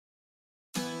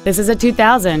This is a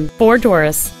 2000 Ford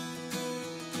Taurus.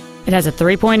 It has a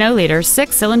 3.0-liter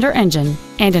 6-cylinder engine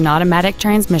and an automatic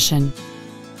transmission.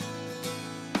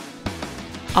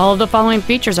 All of the following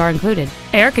features are included: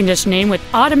 air conditioning with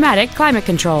automatic climate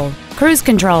control, cruise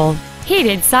control,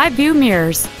 heated side view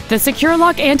mirrors, the Secure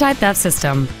Lock anti-theft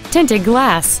system, tinted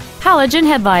glass, halogen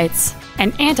headlights,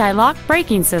 an anti-lock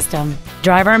braking system,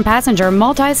 driver and passenger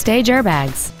multi-stage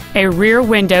airbags, a rear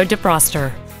window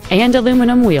defroster, and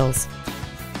aluminum wheels.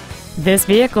 This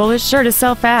vehicle is sure to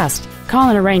sell fast. Call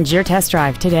and arrange your test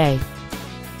drive today.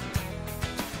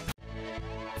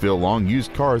 Phil Long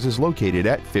Used Cars is located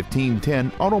at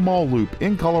 1510 Auto Mall Loop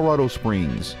in Colorado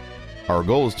Springs. Our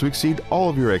goal is to exceed all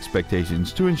of your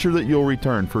expectations to ensure that you'll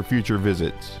return for future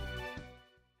visits.